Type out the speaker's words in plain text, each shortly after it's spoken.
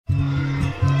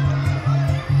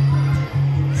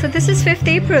So this is 5th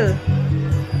April,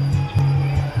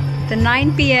 the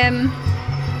 9 p.m.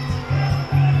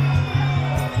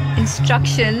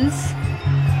 instructions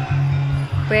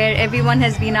where everyone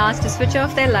has been asked to switch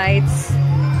off their lights,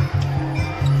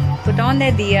 put on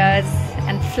their diyas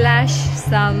and flash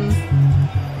some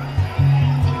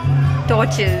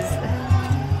torches.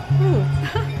 Ooh.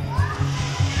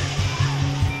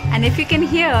 And if you can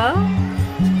hear,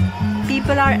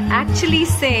 people are actually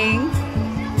saying,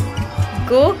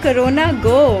 "Go Corona,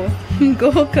 go!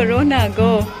 Go Corona,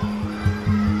 go!"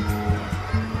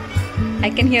 I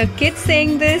can hear kids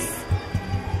saying this,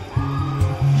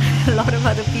 a lot of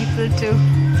other people too.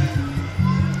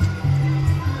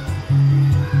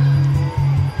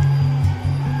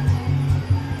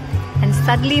 And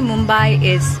suddenly Mumbai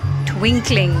is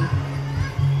twinkling.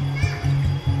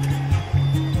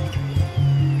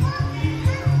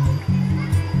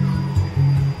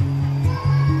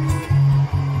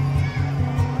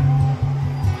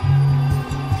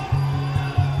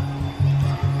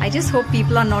 I just hope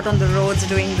people are not on the roads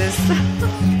doing this.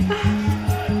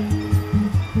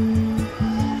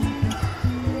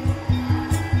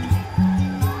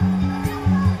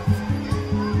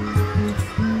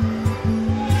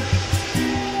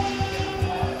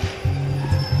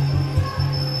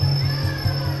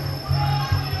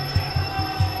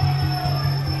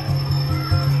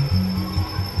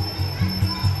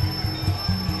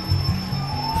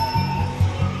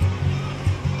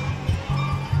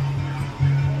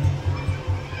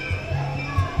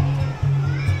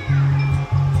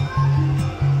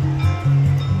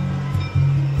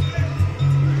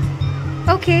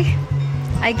 Okay,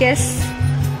 I guess,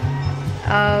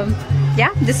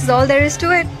 yeah, this is all there is to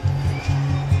it.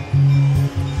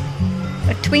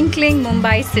 A twinkling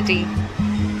Mumbai city.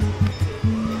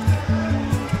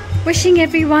 Wishing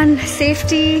everyone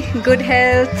safety, good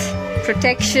health,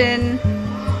 protection,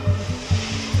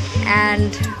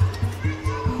 and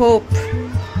hope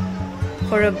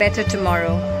for a better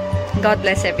tomorrow. God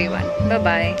bless everyone.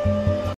 Bye-bye.